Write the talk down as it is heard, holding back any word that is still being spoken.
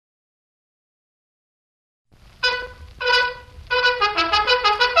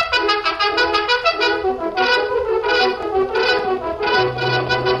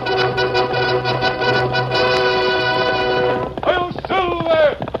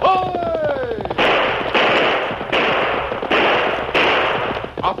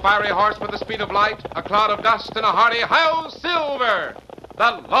fiery horse with the speed of light, a cloud of dust, and a hearty "Hi-Yo, Silver!"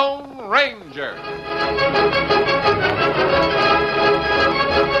 The Lone Ranger.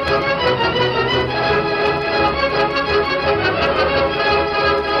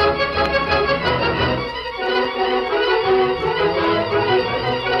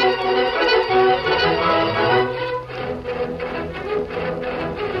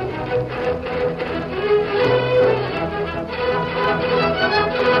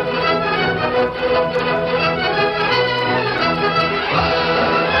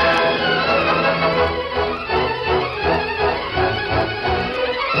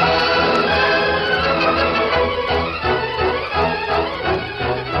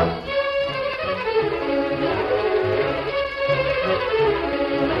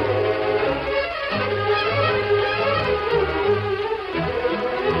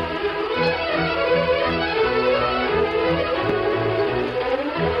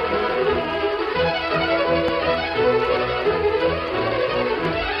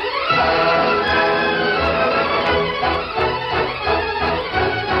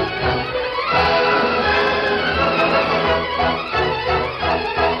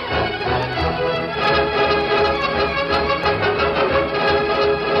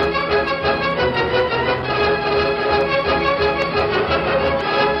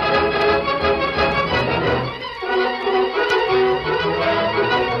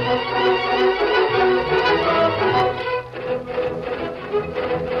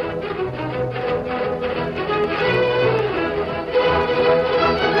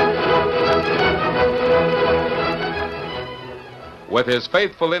 With his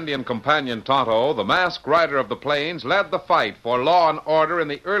faithful Indian companion Tonto, the masked rider of the plains led the fight for law and order in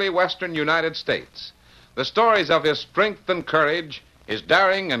the early western United States. The stories of his strength and courage, his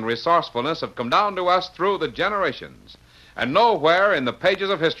daring and resourcefulness have come down to us through the generations. And nowhere in the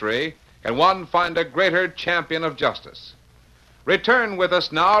pages of history can one find a greater champion of justice. Return with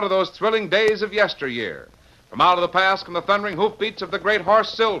us now to those thrilling days of yesteryear. From out of the past come the thundering hoofbeats of the great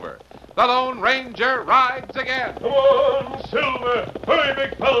horse Silver. The Lone Ranger rides again. Come on, Silver! Hurry,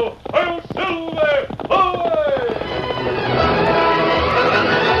 big fellow! I'm Silver! Away!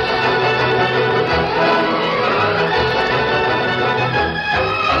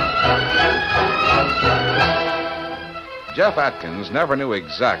 Jeff Atkins never knew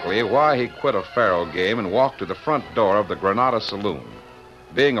exactly why he quit a faro game and walked to the front door of the Granada Saloon.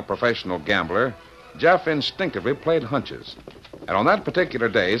 Being a professional gambler, Jeff instinctively played hunches. And on that particular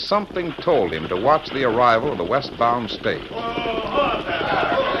day, something told him to watch the arrival of the westbound stage.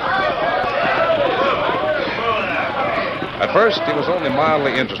 At first, he was only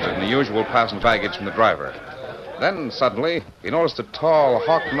mildly interested in the usual passenger baggage from the driver. Then, suddenly, he noticed a tall,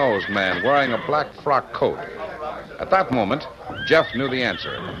 hawk-nosed man wearing a black frock coat. At that moment, Jeff knew the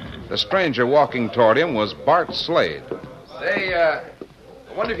answer. The stranger walking toward him was Bart Slade. Say, I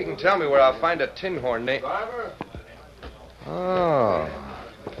wonder if you can tell me where I'll find a tin horn name. Oh,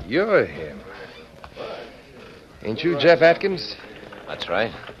 you're him. Ain't you Jeff Atkins? That's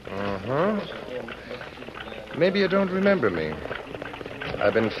right. Uh-huh. Maybe you don't remember me.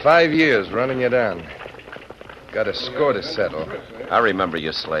 I've been 5 years running you down. Got a score to settle. I remember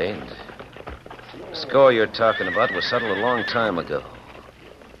you, Slade. The score you're talking about was settled a long time ago.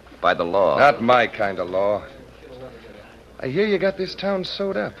 By the law. Not my kind of law. I hear you got this town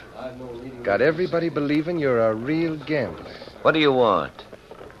sewed up. Got everybody believing you're a real gambler. What do you want?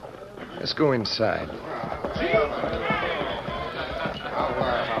 Let's go inside.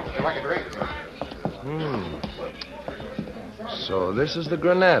 So this is the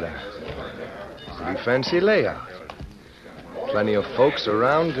Granada. Pretty fancy layout. Plenty of folks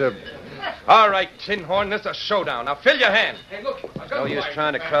around to... All right, Tin Horn, this is a showdown. Now fill your hand. Hey, look. No use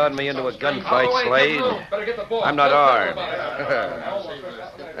trying to crowd me into a gunfight, Slade. I'm not armed.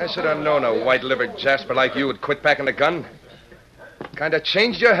 I should have known a white-livered jasper like you would quit packing a gun. Kind of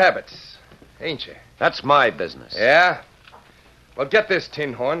changed your habits, ain't you? That's my business. Yeah? Well, get this,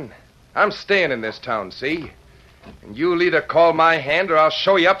 Tin Horn. I'm staying in this town, see? And you'll either call my hand or I'll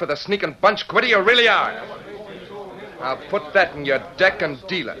show you up for the sneaking bunch quitter you really are. I'll put that in your deck and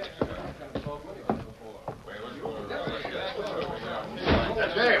deal it.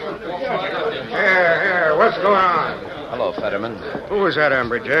 Here, what's going on? Hello, Fetterman. Who was that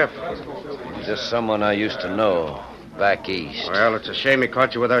hombre, Jeff? Just someone I used to know back east. Well, it's a shame he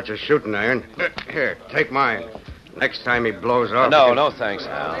caught you without your shooting iron. Here, take mine. Next time he blows off... No thanks,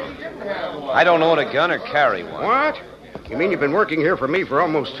 Hal. I don't own a gun or carry one. What? You mean you've been working here for me for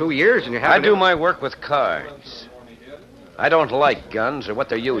almost 2 years and you haven't... I do my work with cards. I don't like guns or what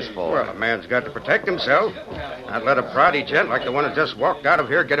they're used for. Well, a man's got to protect himself. Not let a proudy gent like the one who just walked out of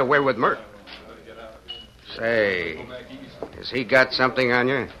here get away with murder. Say, has he got something on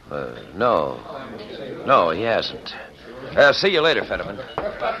you? No. No, he hasn't. See you later, Fetterman.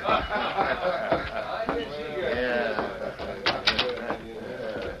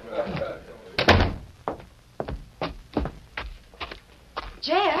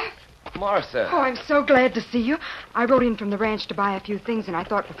 Jeff? Martha. Oh, I'm so glad to see you. I rode in from the ranch to buy a few things, and I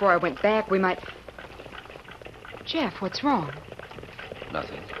thought before I went back we might... Jeff, what's wrong?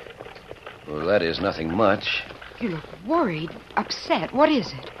 Nothing. Well, that is nothing much. You look worried, upset. What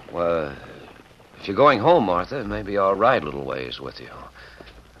is it? Well, if you're going home, Martha, maybe I'll ride a little ways with you.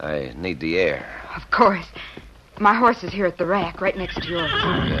 I need the air. Of course. My horse is here at the rack, right next to yours.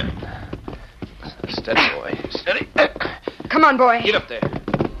 Good. Steady, boy. Steady. Come on, boy. Get up there.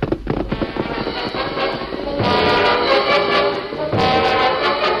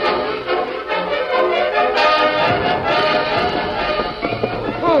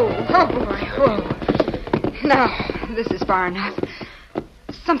 Oh, boy. Whoa. Now, this is far enough.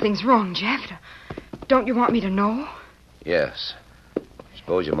 Something's wrong, Jeff. Don't you want me to know? Yes.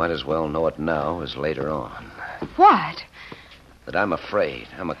 Suppose you might as well know it now as later on. What? That I'm afraid.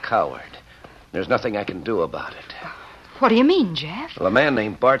 I'm a coward. There's nothing I can do about it. What do you mean, Jeff? Well, a man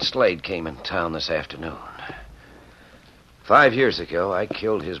named Bart Slade came in town this afternoon. 5 years ago, I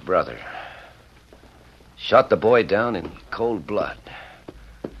killed his brother. Shot the boy down in cold blood.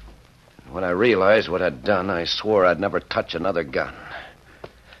 When I realized what I'd done, I swore I'd never touch another gun.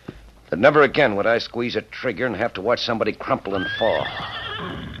 That never again would I squeeze a trigger and have to watch somebody crumple and fall.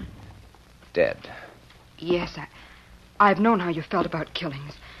 Dead. Yes, I've known how you felt about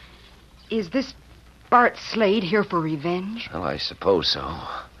killings. Is this Bart Slade here for revenge? Well, I suppose so.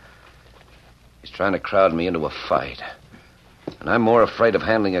 He's trying to crowd me into a fight. And I'm more afraid of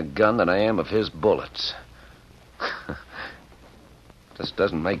handling a gun than I am of his bullets. This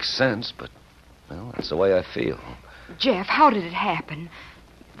doesn't make sense, but, well, that's the way I feel. Jeff, how did it happen?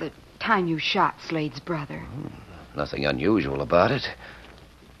 The time you shot Slade's brother? Nothing unusual about it,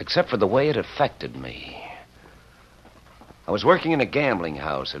 except for the way it affected me. I was working in a gambling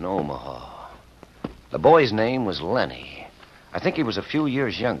house in Omaha. The boy's name was Lenny. I think he was a few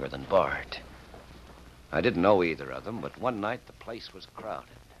years younger than Bart. I didn't know either of them, but one night the place was crowded.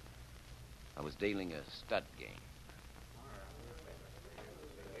 I was dealing a stud game.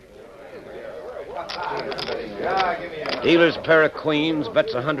 Dealer's pair of queens,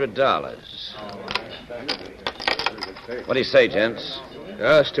 bets $100. What do you say, gents?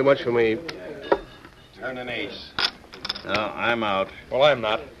 That's too much for me. Turn an ace. No, I'm out. Well, I'm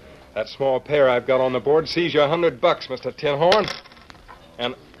not. That small pair I've got on the board sees you $100, Mr. Tinhorn.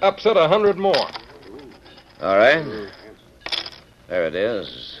 And ups it 100 more. All right. There it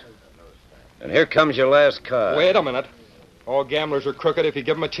is. And here comes your last card. Wait a minute. All gamblers are crooked if you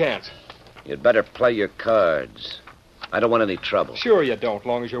give them a chance. You'd better play your cards. I don't want any trouble. Sure you don't,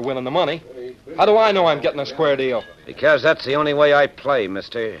 long as you're winning the money. How do I know I'm getting a square deal? Because that's the only way I play,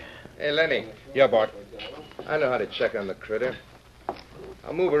 mister. Hey, Lenny. Yeah, Bart. I know how to check on the critter.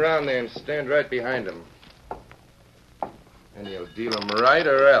 I'll move around there and stand right behind him. And you'll deal him right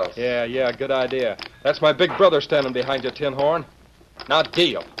or else. Yeah, good idea. That's my big brother standing behind you, Tinhorn. Now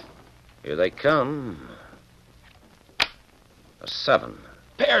deal. Here they come. A 7.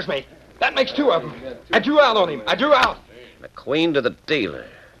 Pairs me. That makes 2 of them. I drew out on him. I drew out. And a queen to the dealer.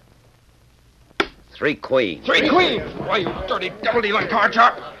 3 queens. 3 queens. Why, you dirty double-dealing card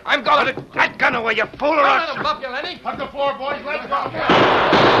sharp. I'm going to... That gun away, you fool, or else... Bluff you, Lenny. Hug the floor, boys. Let's go.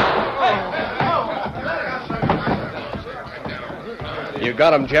 You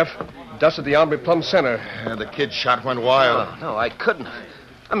got him, Jeff. Dusted the hombre plumb center. The kid shot went wild. Oh, no, I couldn't.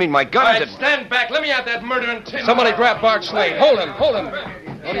 I mean, my gun... All right, stand back. Let me have that murdering tin. Somebody grab Bart Slade. Hold him.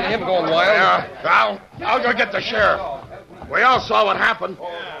 Don't need him going wild. I'll go get the sheriff. We all saw what happened.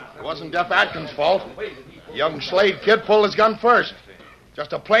 It wasn't Duff Atkins' fault. Young Slade kid pulled his gun first.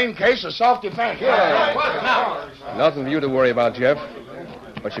 Just a plain case of self-defense. Nothing for you to worry about, Jeff.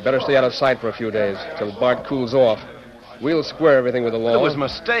 But you better stay out of sight for a few days till Bart cools off. We'll square everything with the law. It was a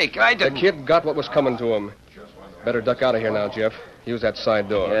mistake. I The didn't... kid got what was coming to him. Better duck out of here now, Jeff. Use that side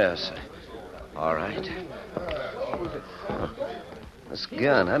door. Yes. All right. This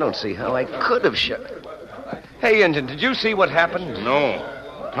gun, I don't see how I could have shot. Hey, Injun, did you see what happened? No.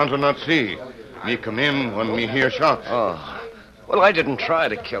 Tonto not see. Me come in when me hear shots. Oh. Well, I didn't try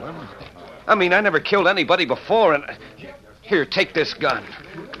to kill him. I mean, I never killed anybody before, and... Here, take this gun.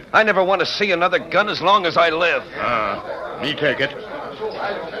 I never want to see another gun as long as I live. Me take it.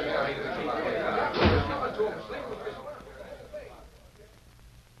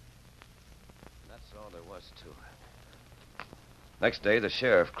 there was to it. Next day, the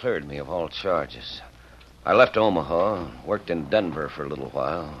sheriff cleared me of all charges. I left Omaha, worked in Denver for a little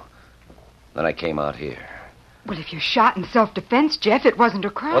while. Then I came out here. Well, if you shot in self-defense, Jeff, it wasn't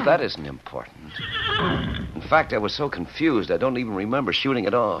a crime. Well, that isn't important. In fact, I was so confused I don't even remember shooting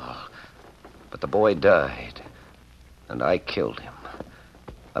at all. But the boy died, and I killed him.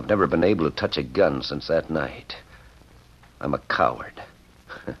 I've never been able to touch a gun since that night. I'm a coward.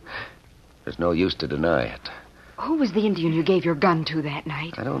 There's no use to deny it. Who was the Indian you gave your gun to that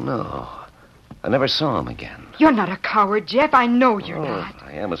night? I don't know. I never saw him again. You're not a coward, Jeff. I know you're not.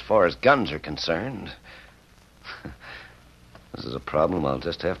 I am as far as guns are concerned. This is a problem I'll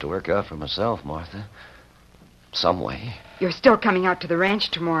just have to work out for myself, Martha. Some way. You're still coming out to the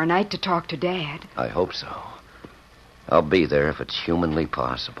ranch tomorrow night to talk to Dad. I hope so. I'll be there if it's humanly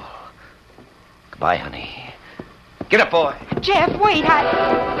possible. Goodbye, honey. Get up, boy. Jeff, wait.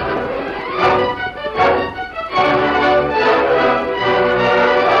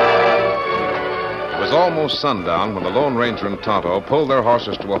 It was almost sundown when the Lone Ranger and Tonto pulled their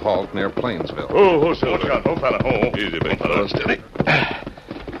horses to a halt near Plainsville. Oh, Silver. Oh, fella. Oh, easy, big fella. Steady.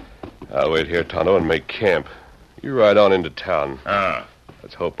 I'll wait here, Tonto, and make camp. You ride on into town.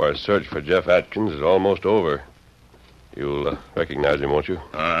 Let's hope our search for Jeff Atkins is almost over. You'll recognize him, won't you?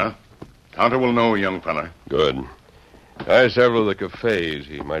 Tonto will know, young fella. Good. Try several of the cafes.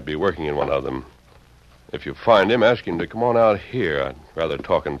 He might be working in one of them. If you find him, ask him to come on out here. I'd rather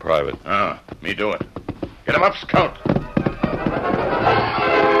talk in private. Me do it. Get him up, Scout.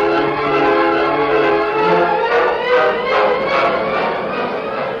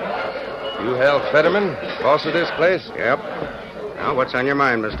 You Hal Fetterman, boss of this place? Yep. Now, what's on your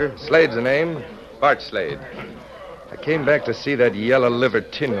mind, mister? Slade's the name. Bart Slade. I came back to see that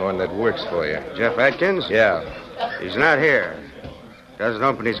yellow-livered tin horn that works for you. Jeff Atkins? Yeah. He's not here. Doesn't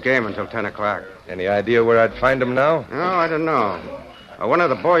open his game until 10 o'clock. Any idea where I'd find him now? No, I don't know. One of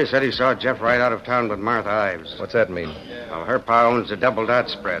the boys said he saw Jeff ride out of town with Martha Ives. What's that mean? Well, her pa owns the Double Dot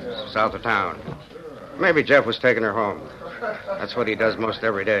spread south of town. Maybe Jeff was taking her home. That's what he does most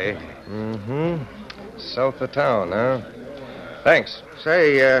every day. Mm-hmm. South of town, huh? Thanks.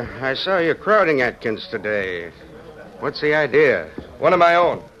 Say, I saw you crowding Atkins today. What's the idea? One of my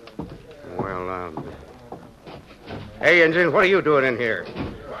own. Well, Hey, Injun, what are you doing in here?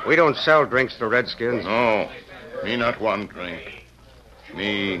 We don't sell drinks to redskins. No, me not one drink.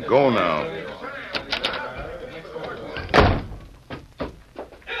 Me go now.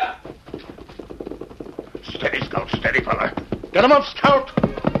 Steady, Scout, steady, fella. Get him up, Scout.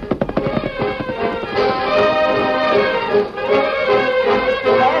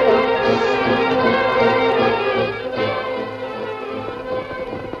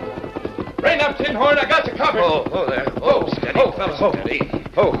 Rein up, Tin Horn. I got you covered. Oh, there. Oh, steady. Oh, fella. Oh, Steady.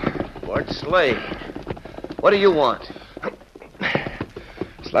 Oh. Bart Slade. What do you want?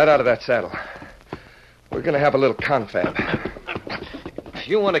 Slide out of that saddle. We're going to have a little confab. If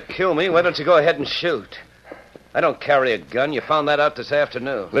you want to kill me, why don't you go ahead and shoot? I don't carry a gun. You found that out this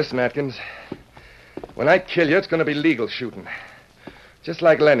afternoon. Listen, Atkins. When I kill you, it's going to be legal shooting. Just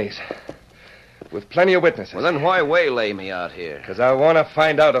like Lenny's. With plenty of witnesses. Well, then why waylay me out here? Because I want to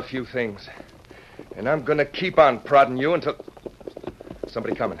find out a few things. And I'm going to keep on prodding you until...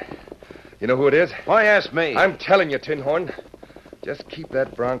 Somebody coming. You know who it is? Why ask me? I'm telling you, Tin Horn. Just keep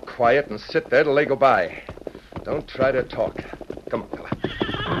that bronc quiet and sit there till they go by. Don't try to talk. Come on, fella.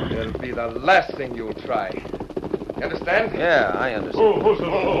 It'll be the last thing you'll try. You understand? Yeah, I understand.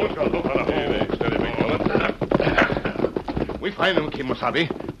 Steady, big fella. We find him, Kimosabe.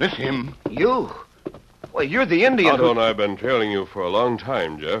 This him. You? Well, you're the Indian Tonto and I've been trailing you for a long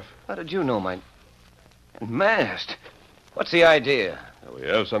time, Jeff. How did you know my... Masked? What's the idea? We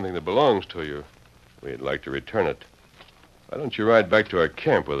have something that belongs to you. We'd like to return it. Why don't you ride back to our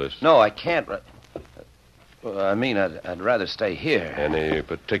camp with us? No, I can't. Well, I mean, I'd rather stay here. Any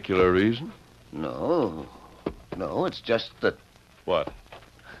particular reason? No. No, it's just that... What?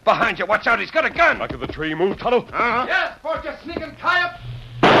 Behind you. Watch out. He's got a gun. Back of the tree. Move, Tonto. Yes, for you sneaking coyote.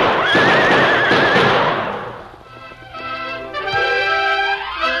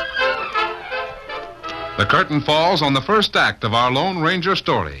 The curtain falls on the first act of our Lone Ranger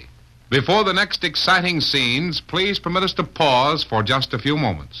story. Before the next exciting scenes, please permit us to pause for just a few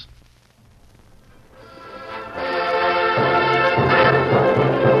moments.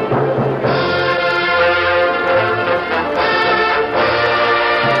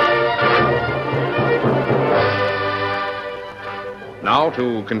 Now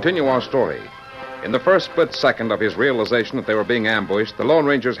to continue our story. In the first split second of his realization that they were being ambushed, the Lone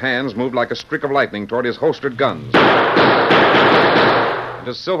Ranger's hands moved like a streak of lightning toward his holstered guns. And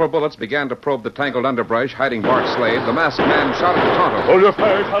his silver bullets began to probe the tangled underbrush hiding Bart Slade, the masked man shouted to Tonto. Hold your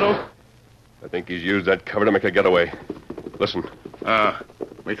fire, Tonto. I think he's used that cover to make a getaway. Listen.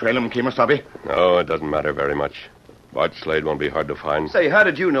 We trail him, Kemosabe? No, it doesn't matter very much. Bart Slade won't be hard to find. Say, how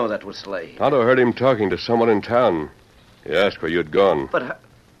did you know that was Slade? Tonto heard him talking to someone in town. He asked where you'd gone. But,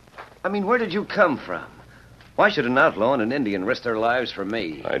 where did you come from? Why should an outlaw and an Indian risk their lives for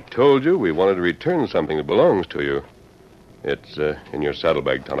me? I told you we wanted to return something that belongs to you. It's in your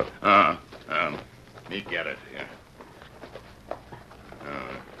saddlebag, Tonto. Me get it.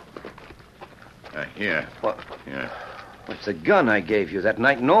 Here. What? Yeah. It's the gun I gave you that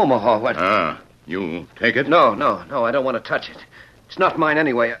night in Omaha. What? You take it? No, I don't want to touch it. It's not mine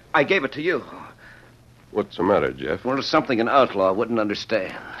anyway. I gave it to you. What's the matter, Jeff? Well, it's something an outlaw wouldn't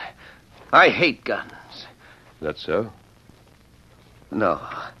understand. I hate guns. Is that so? No,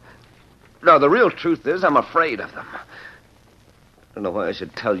 the real truth is I'm afraid of them. I don't know why I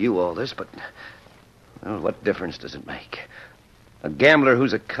should tell you all this, but well, what difference does it make? A gambler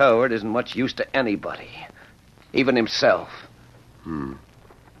who's a coward isn't much use to anybody, even himself.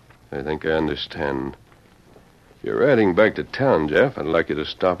 I think I understand. You're riding back to town, Jeff. I'd like you to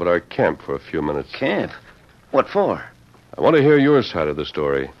stop at our camp for a few minutes. Camp? What for? I want to hear your side of the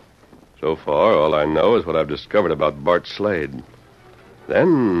story. So far, all I know is what I've discovered about Bart Slade.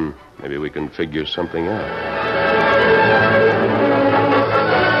 Then, maybe we can figure something out.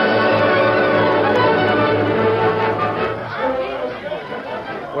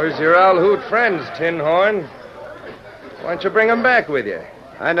 Where's your owl hoot friends, Tin Horn? Why don't you bring them back with you?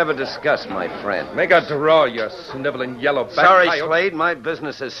 I never discuss my friend. Make a draw, you sniveling yellow-backed Sorry, coyote. Slade, my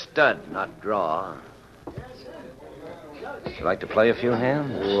business is stud, not draw. Would you like to play a few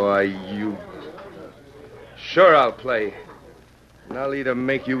hands? Why, you... Sure, I'll play. And I'll either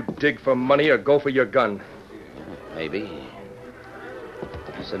make you dig for money or go for your gun. Maybe.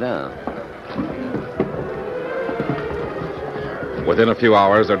 Sit down. Within a few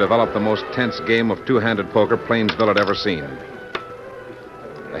hours, there developed the most tense game of two-handed poker Plainsville had ever seen.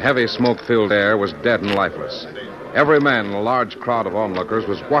 The heavy smoke-filled air was dead and lifeless. Every man in a large crowd of onlookers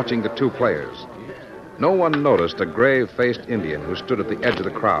was watching the two players. No one noticed a grave-faced Indian who stood at the edge of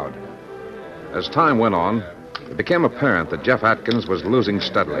the crowd. As time went on, it became apparent that Jeff Atkins was losing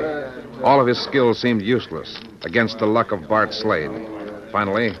steadily. All of his skills seemed useless against the luck of Bart Slade.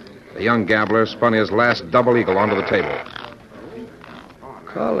 Finally, the young gambler spun his last double eagle onto the table.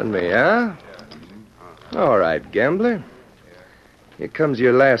 Calling me, huh? All right, gambler. Here comes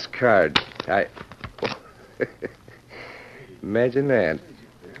your last card. Imagine that.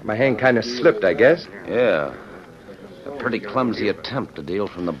 My hand kind of slipped, I guess. Yeah. A pretty clumsy attempt to deal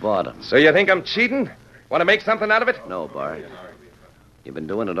from the bottom. So you think I'm cheating? Want to make something out of it? No, Bart. You've been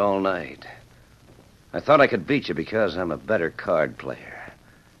doing it all night. I thought I could beat you because I'm a better card player.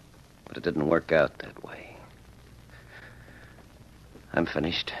 But it didn't work out that way. I'm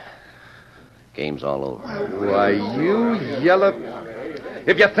finished. Game's all over. Why, you yellow...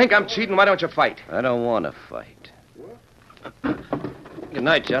 If you think I'm cheating, why don't you fight? I don't want to fight. Good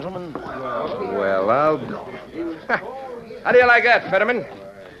night, gentlemen. Well, I'll... How do you like that, Fetterman?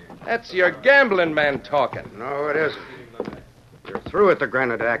 That's your gambling man talking. No, it isn't. You're through at the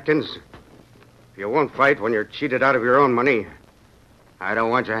Granite, Atkins. If you won't fight when you're cheated out of your own money, I don't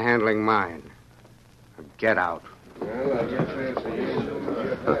want you handling mine. Get out.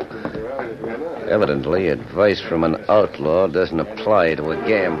 Evidently, advice from an outlaw doesn't apply to a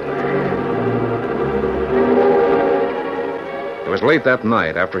gambler. It was late that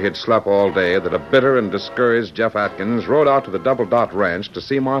night, after he'd slept all day, that a bitter and discouraged Jeff Atkins rode out to the Double Dot Ranch to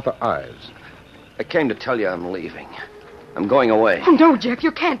see Martha Ives. I came to tell you I'm leaving. I'm going away. Oh, no, Jeff,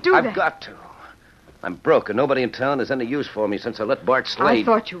 you can't do that. I've got to. I'm broke, and nobody in town has any use for me since I let Bart Slade... I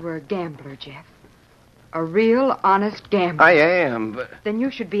thought you were a gambler, Jeff. A real, honest gambler. I am, but... Then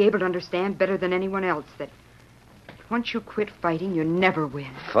you should be able to understand better than anyone else that once you quit fighting, you never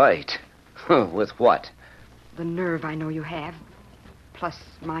win. Fight? With what? The nerve I know you have, plus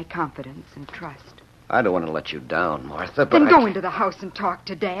my confidence and trust. I don't want to let you down, Martha, but Then go into the house and talk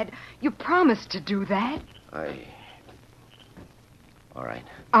to Dad. You promised to do that. All right.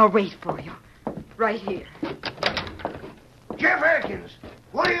 I'll wait for you. Right here. Jeff Atkins,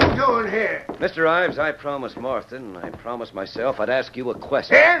 what are you doing here? Mr. Ives, I promised Martha, and I promised myself I'd ask you a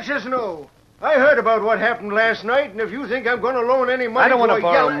question. The answer's no. I heard about what happened last night, and if you think I'm going to loan any money I don't want to a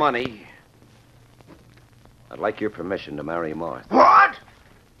borrow yeller- money. I'd like your permission to marry Martha. What?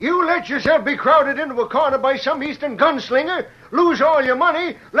 You let yourself be crowded into a corner by some eastern gunslinger, lose all your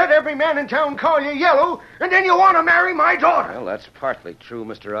money, let every man in town call you yellow, and then you want to marry my daughter. Well, that's partly true,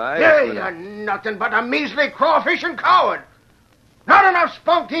 Mr. Ives. Yeah, but- you're nothing but a measly crawfish and coward. Not enough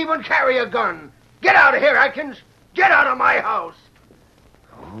spunk to even carry a gun. Get out of here, Atkins. Get out of my house.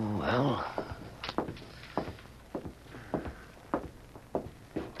 Oh, well.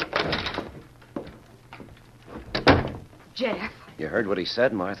 Jeff, You heard what he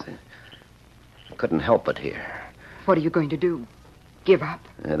said, Martha? I couldn't help but hear. what are you going to do? Give up?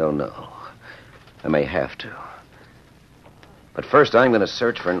 I don't know. I may have to. But first, I'm going to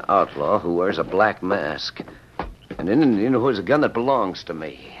search for an outlaw who wears a black mask. And an Indian who has a gun that belongs to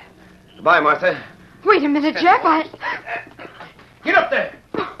me. Goodbye, Martha. Wait a minute, Jeff. Get up there.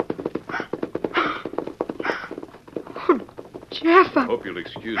 Jeff, Hope you'll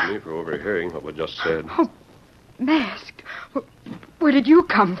excuse me for overhearing what was just said. masked. Where did you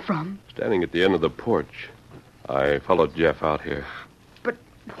come from? Standing at the end of the porch, I followed Jeff out here. But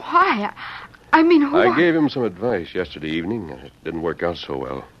why? I mean, who? I gave him some advice yesterday evening, and it didn't work out so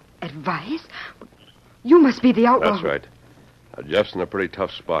well. Advice? You must be the outlaw. That's right. Now, Jeff's in a pretty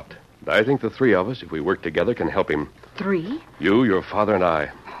tough spot. But I think the three of us, if we work together, can help him. Three? You, your father, and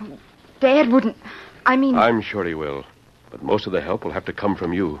I. Dad wouldn't. I mean, I'm sure he will. But most of the help will have to come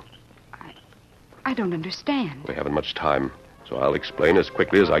from you. I don't understand. We haven't much time, so I'll explain as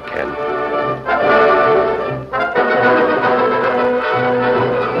quickly as I can.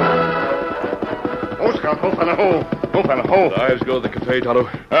 Oh, Scout, ho, fella, ho. Ho, fella, ho. The eyes go to the cafe, Tonto.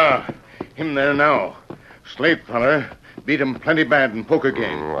 Him there now. Slate feller. Beat him plenty bad in poker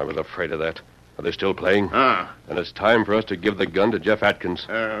game. I was afraid of that. Are they still playing? And it's time for us to give the gun to Jeff Atkins.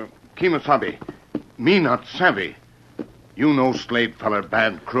 Kemosabe. Me not savvy. You know Slade feller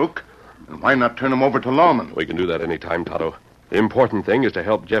bad crook. And why not turn him over to lawman? We can do that any time, Tonto. The important thing is to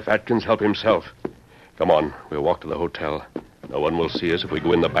help Jeff Atkins help himself. Come on, we'll walk to the hotel. No one will see us if we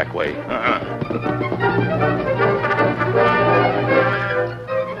go in the back way.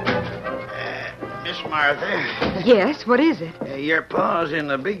 Miss Martha. Yes, what is it? Your pa's in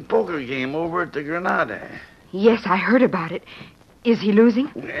a big poker game over at the Granada. Yes, I heard about it. Is he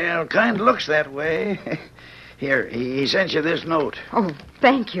losing? Well, kind of looks that way. Here, he sent you this note. Oh,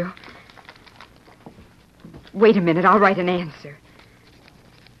 thank you. Wait a minute, I'll write an answer.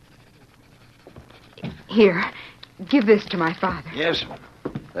 Here, give this to my father. Yes.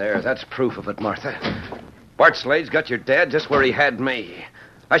 There, that's proof of it, Martha. Bart Slade's got your dad just where he had me.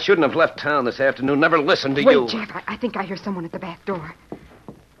 I shouldn't have left town this afternoon, never listened to you. Wait, Jeff, I think I hear someone at the back door.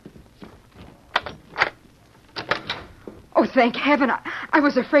 Oh, thank heaven. I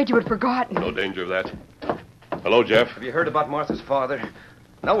was afraid you had forgotten me. No danger of that. Hello, Jeff. Have you heard about Martha's father?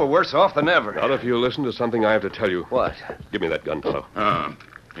 Now we're worse off than ever. Not if you listen to something I have to tell you. What? Give me that gun, Tonto.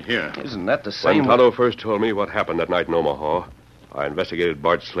 Here. Isn't that the When same... Tonto first told me what happened that night in Omaha, I investigated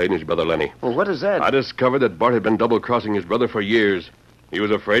Bart Slade and his brother Lenny. Well, what is that? I discovered that Bart had been double-crossing his brother for years. He was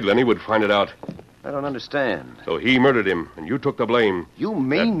afraid Lenny would find it out. I don't understand. So he murdered him, and you took the blame. You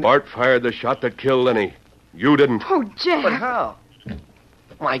mean... That Bart fired the shot that killed Lenny. You didn't. Oh, Jeff. But how?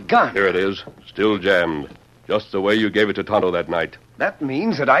 My gun. Here it is, still jammed. Just the way you gave it to Tonto that night. That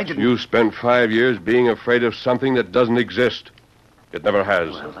means that I didn't... You spent 5 years being afraid of something that doesn't exist. It never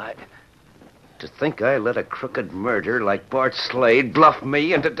has. Well, to think I let a crooked murderer like Bart Slade bluff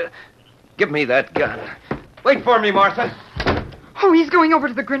me and to... Give me that gun. Wait for me, Martha. Oh, he's going over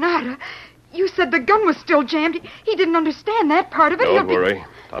to the Granada. You said the gun was still jammed. He didn't understand that part of it. Don't worry.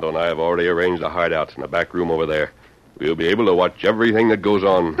 Tonto and I have already arranged a hideout in the back room over there. We'll be able to watch everything that goes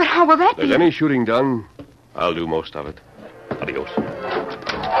on. But how will that If there's be? any shooting done, I'll do most of it. Adios.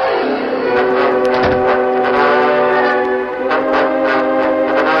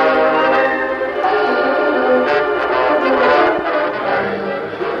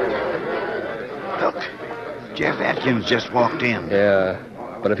 Look, Jeff Atkins just walked in. Yeah,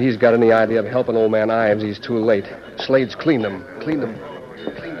 but if he's got any idea of helping old man Ives, he's too late. Slade's cleaned him.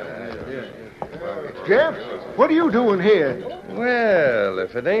 Jeff, what are you doing here? Well,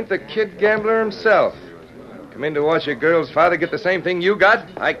 if it ain't the kid gambler himself. Come in to watch your girl's father get the same thing you got?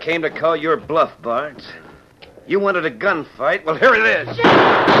 I came to call your bluff, Bart. You wanted a gunfight. Well, here it is.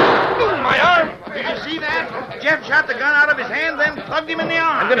 My arm! Did you see that? Jeff shot the gun out of his hand, then plugged him in the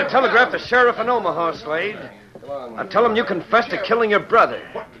arm. I'm going to telegraph the sheriff in Omaha, Slade. I'll tell him you confessed to killing your brother.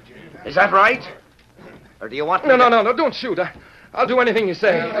 Is that right? Or do you want me No, don't shoot. I'll do anything you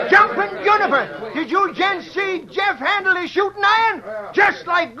say. Jumping Juniper! Did you gents see Jeff handle his shooting iron? Just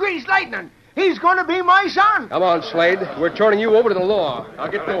like greased lightning. He's going to be my son. Come on, Slade. We're turning you over to the law. I'll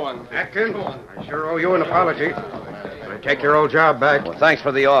get going. Atkins, I sure owe you an apology. I take your old job back. Well, thanks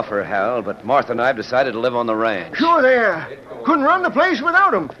for the offer, Hal, but Martha and I have decided to live on the ranch. Sure they are. Couldn't run the place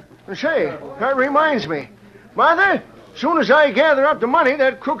without him. And say, that reminds me. Martha, soon as I gather up the money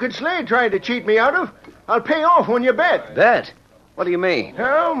that crooked Slade tried to cheat me out of, I'll pay off when you bet. Bet? What do you mean?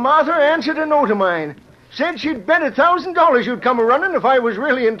 Well, Martha answered a note of mine. Said she'd bet $1,000 you'd come a-running if I was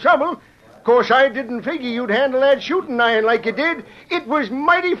really in trouble. Of course, I didn't figure you'd handle that shooting iron like you did. It was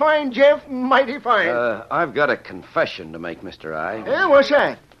mighty fine, Jeff, mighty fine. I've got a confession to make, Mr. I. Yeah, what's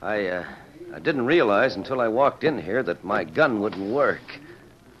that? I didn't realize until I walked in here that my gun wouldn't work.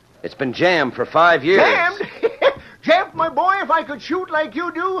 It's been jammed for 5 years. Jammed? Jeff, my boy, if I could shoot like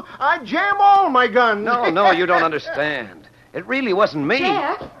you do, I'd jam all my guns. No, you don't understand. It really wasn't me.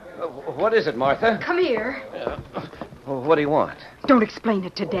 Jeff, What is it, Martha? come here. What do you want? Don't explain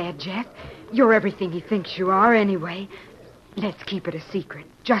it to Dad, Jeff. You're everything he thinks you are anyway. Let's keep it a secret,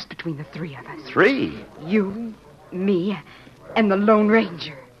 just between the three of us. 3? You, me, and the Lone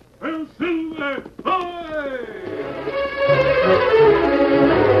Ranger.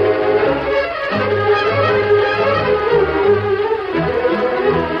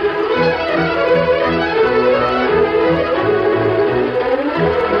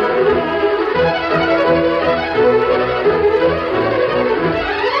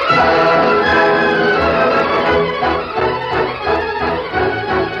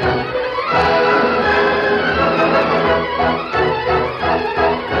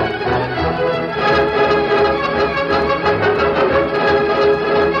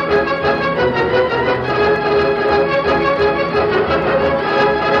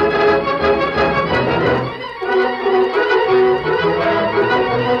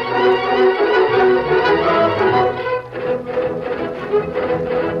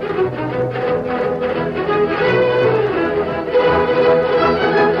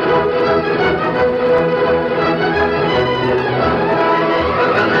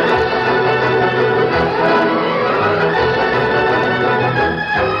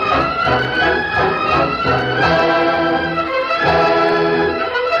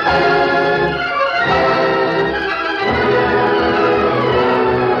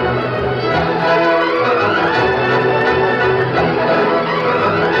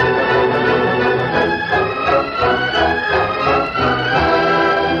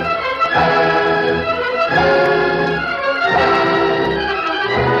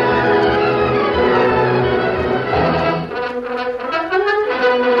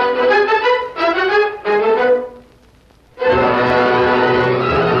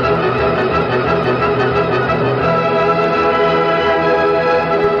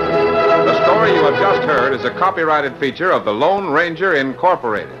 Is a copyrighted feature of the Lone Ranger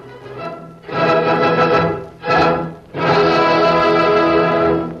Incorporated.